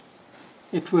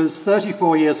It was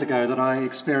 34 years ago that I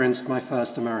experienced my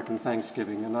first American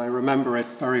Thanksgiving, and I remember it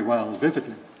very well,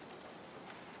 vividly.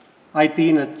 I'd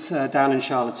been down in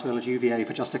Charlottesville at UVA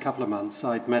for just a couple of months.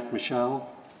 I'd met Michelle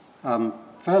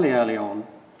fairly early on.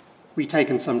 We'd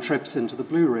taken some trips into the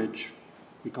Blue Ridge.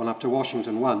 We'd gone up to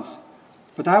Washington once.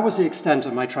 But that was the extent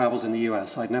of my travels in the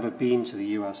US. I'd never been to the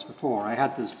US before. I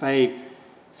had this vague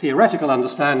theoretical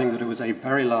understanding that it was a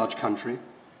very large country,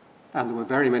 and there were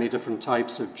very many different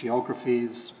types of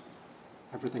geographies,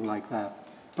 everything like that.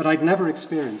 But I'd never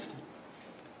experienced it.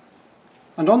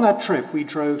 And on that trip, we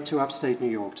drove to upstate New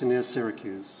York, to near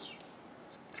Syracuse,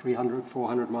 300,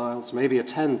 400 miles, maybe a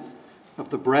tenth of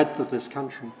the breadth of this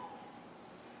country.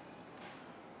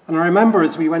 And I remember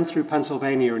as we went through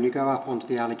Pennsylvania and you go up onto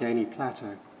the Allegheny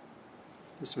Plateau,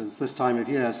 this was this time of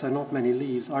year, so not many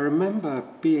leaves, I remember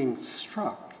being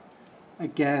struck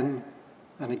again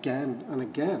and again and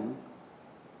again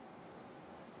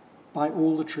by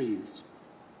all the trees,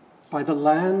 by the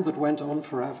land that went on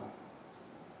forever,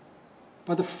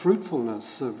 by the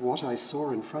fruitfulness of what I saw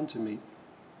in front of me.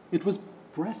 It was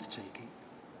breathtaking.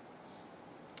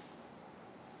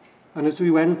 And as we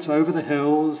went over the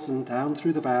hills and down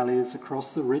through the valleys,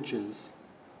 across the ridges,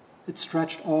 it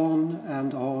stretched on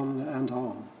and on and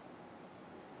on.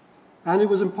 And it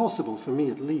was impossible, for me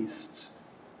at least,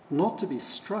 not to be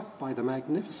struck by the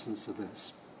magnificence of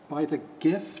this, by the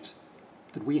gift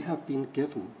that we have been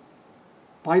given,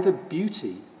 by the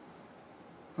beauty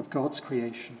of God's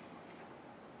creation.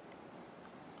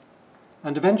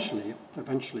 And eventually,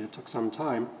 it took some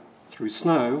time, through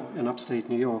snow in upstate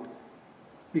New York,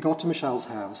 we got to Michelle's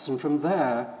house, and from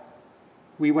there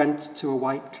we went to a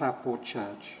white clapboard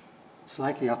church,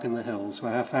 slightly up in the hills,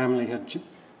 where her family had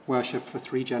worshipped for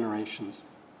 3 generations.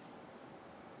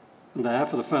 And there,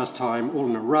 for the first time, all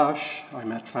in a rush, I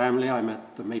met family. I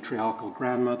met the matriarchal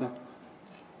grandmother,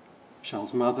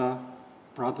 Michelle's mother,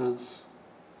 brothers,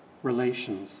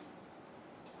 relations.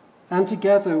 And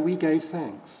together we gave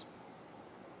thanks.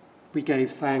 We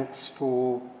gave thanks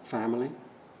for family.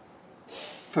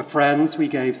 For friends, we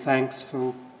gave thanks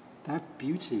for that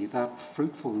beauty, that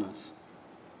fruitfulness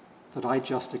that I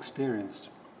just experienced.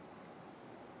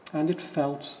 And it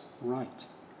felt right.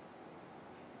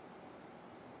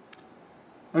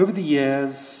 Over the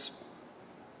years,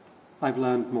 I've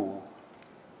learned more.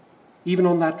 Even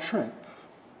on that trip,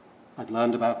 I'd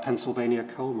learned about Pennsylvania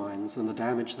coal mines and the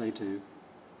damage they do.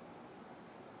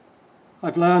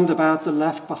 I've learned about the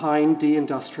left-behind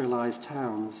deindustrialized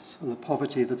towns and the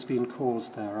poverty that's been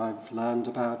caused there. I've learned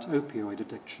about opioid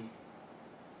addiction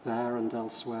there and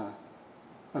elsewhere.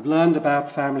 I've learned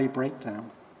about family breakdown.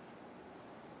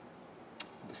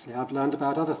 Obviously, I've learned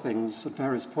about other things at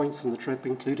various points in the trip,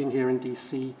 including here in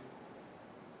DC.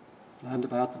 I've learned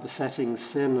about the besetting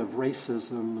sin of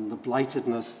racism and the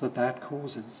blightedness that that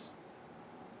causes.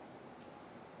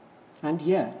 And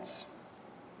yet,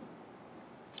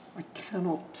 I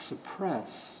cannot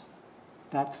suppress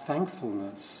that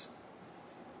thankfulness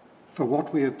for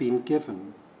what we have been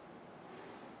given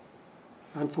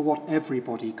and for what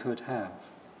everybody could have.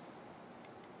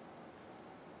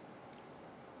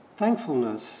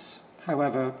 Thankfulness,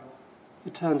 however,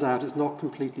 it turns out, is not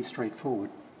completely straightforward.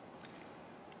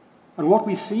 And what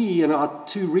we see in our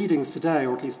 2 readings today,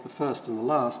 or at least the first and the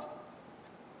last,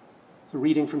 the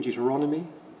reading from Deuteronomy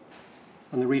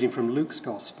and the reading from Luke's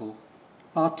Gospel,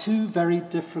 are 2 very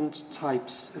different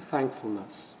types of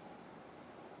thankfulness,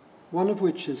 one of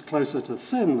which is closer to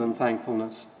sin than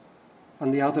thankfulness,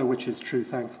 and the other which is true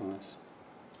thankfulness.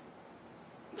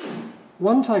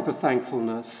 One type of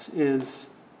thankfulness is,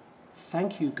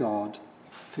 thank you, God,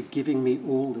 for giving me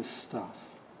all this stuff.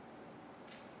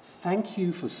 Thank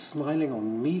you for smiling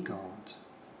on me, God,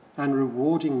 and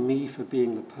rewarding me for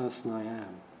being the person I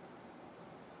am.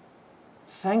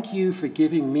 Thank you for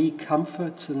giving me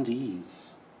comfort and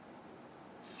ease.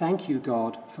 Thank you,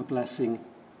 God, for blessing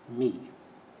me.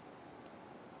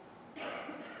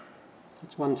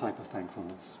 That's one type of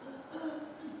thankfulness.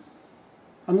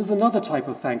 And there's another type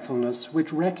of thankfulness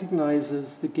which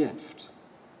recognizes the gift.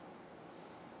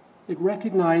 It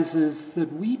recognizes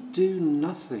that we do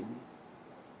nothing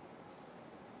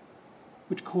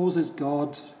which causes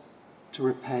God to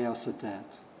repay us a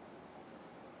debt.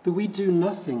 That we do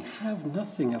nothing, have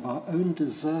nothing of our own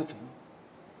deserving.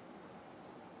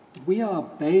 That we are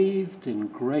bathed in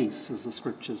grace, as the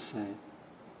scriptures say.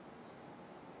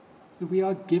 That we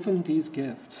are given these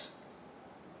gifts.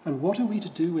 And what are we to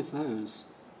do with those?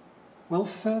 Well,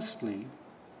 firstly,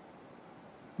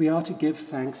 we are to give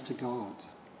thanks to God.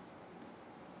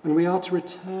 And we are to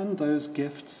return those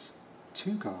gifts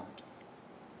to God.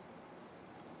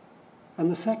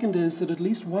 And the second is that at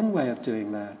least one way of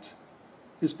doing that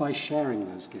is by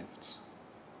sharing those gifts,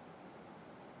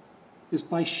 is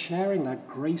by sharing that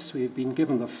grace we have been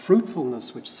given, the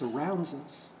fruitfulness which surrounds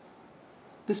us,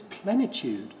 this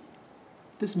plenitude,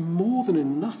 this more than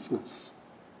enoughness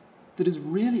that is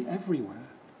really everywhere.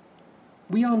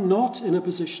 We are not in a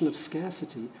position of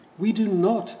scarcity. We do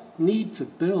not need to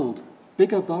build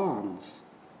bigger barns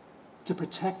to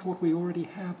protect what we already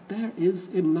have. There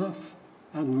is enough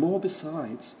and more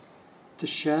besides to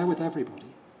share with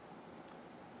everybody.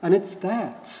 And it's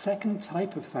that second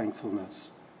type of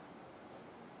thankfulness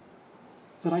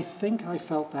that I think I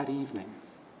felt that evening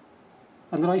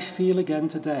and that I feel again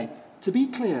today. To be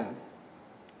clear,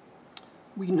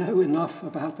 we know enough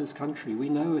about this country. We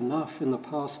know enough in the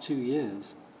past 2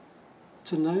 years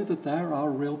to know that there are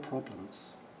real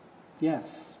problems.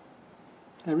 Yes,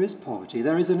 there is poverty,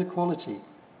 there is inequality.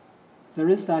 There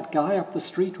is that guy up the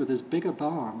street with his bigger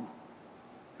barn,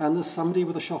 and there's somebody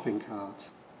with a shopping cart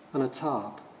and a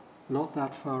tarp not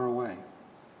that far away.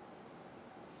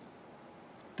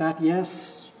 That,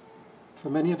 yes, for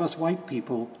many of us white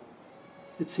people,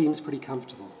 it seems pretty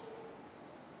comfortable.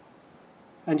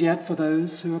 And yet for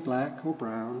those who are black or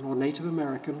brown or Native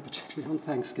American, particularly on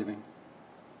Thanksgiving,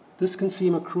 this can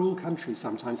seem a cruel country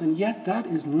sometimes, and yet that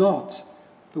is not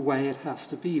the way it has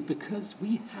to be, because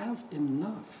we have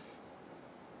enough.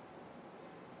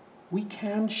 We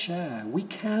can share, we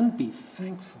can be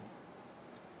thankful.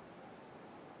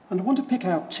 And I want to pick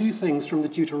out 2 things from the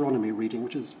Deuteronomy reading,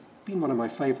 which has been one of my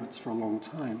favorites for a long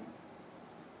time.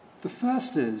 The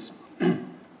first is,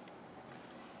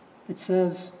 it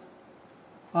says,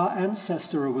 our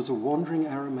ancestor was a wandering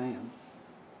Aramaean.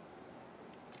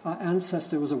 Our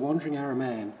ancestor was a wandering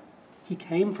Aramaean. He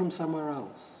came from somewhere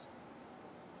else.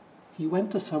 He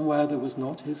went to somewhere that was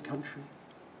not his country.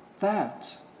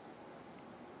 That,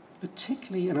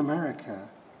 particularly in America,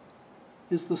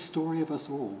 is the story of us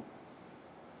all.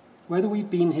 Whether we've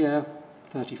been here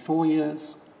 34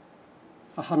 years,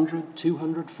 100,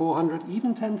 200, 400,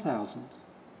 even 10,000,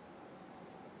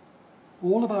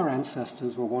 all of our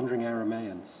ancestors were wandering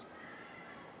Aramaeans.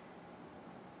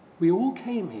 We all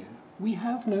came here. We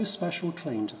have no special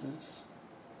claim to this.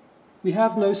 We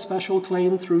have no special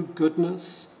claim through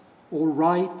goodness or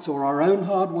right or our own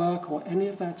hard work or any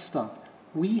of that stuff.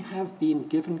 We have been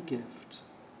given a gift,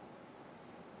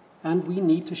 and we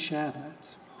need to share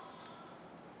that.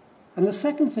 And the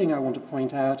second thing I want to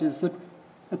point out is that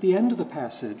at the end of the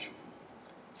passage,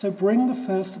 so bring the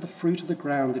first of the fruit of the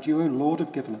ground that you, O Lord,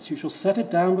 have given us. You shall set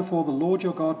it down before the Lord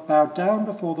your God, bow down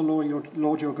before the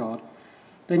Lord your God.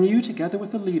 Then you, together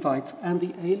with the Levites and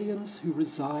the aliens who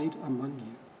reside among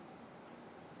you.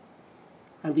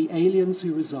 And the aliens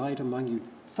who reside among you.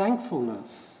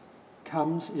 Thankfulness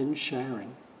comes in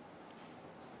sharing.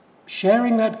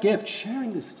 Sharing that gift,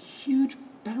 sharing this huge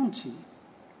bounty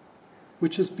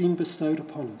which has been bestowed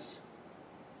upon us.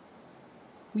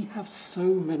 We have so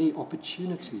many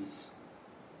opportunities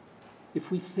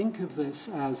if we think of this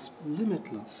as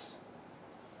limitless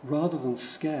rather than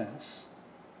scarce,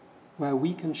 where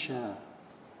we can share.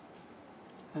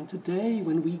 And today,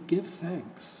 when we give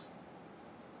thanks,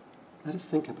 let us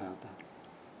think about that.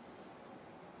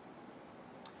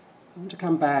 I want to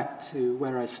come back to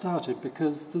where I started,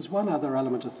 because there's one other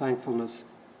element of thankfulness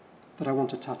that I want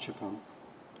to touch upon.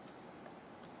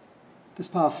 This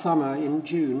past summer, in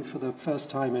June, for the first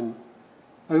time in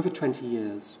over 20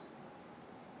 years,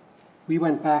 we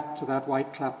went back to that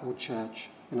white clapboard church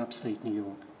in upstate New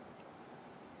York.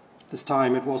 This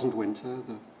time it wasn't winter.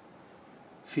 The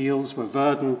fields were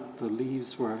verdant,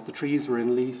 the trees were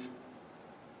in leaf.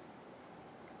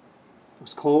 There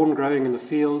was corn growing in the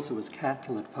fields, there was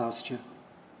cattle at pasture.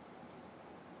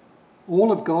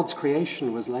 All of God's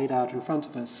creation was laid out in front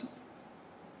of us.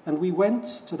 And we went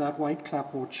to that white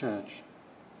clapboard church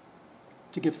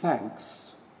to give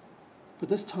thanks, but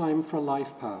this time for a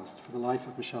life past, for the life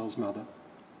of Michelle's mother.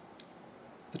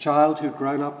 The child who'd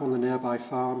grown up on the nearby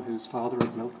farm, whose father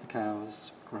had milked the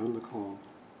cows, grown the corn.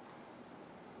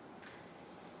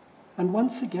 And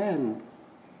once again,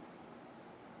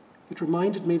 it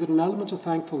reminded me that an element of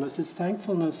thankfulness is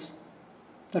thankfulness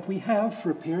that we have,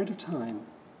 for a period of time,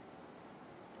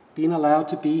 been allowed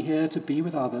to be here, to be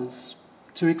with others,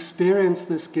 to experience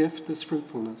this gift, this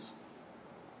fruitfulness,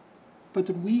 but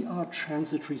that we are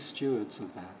transitory stewards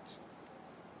of that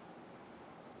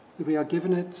we are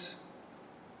given it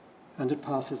and it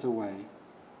passes away,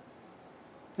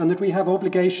 and that we have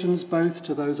obligations both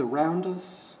to those around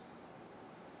us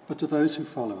but to those who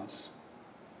follow us,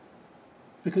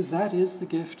 because that is the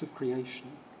gift of creation,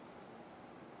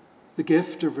 the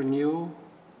gift of renewal,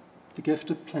 the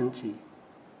gift of plenty,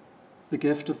 the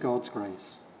gift of God's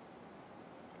grace.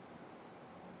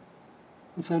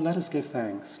 And so let us give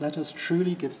thanks. Let us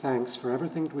truly give thanks for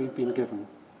everything that we've been given,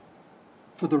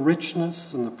 for the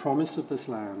richness and the promise of this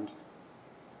land.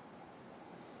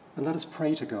 And let us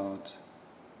pray to God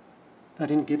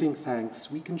that in giving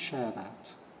thanks we can share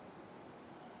that,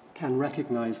 can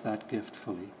recognize that gift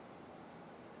fully.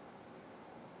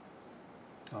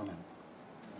 Amen.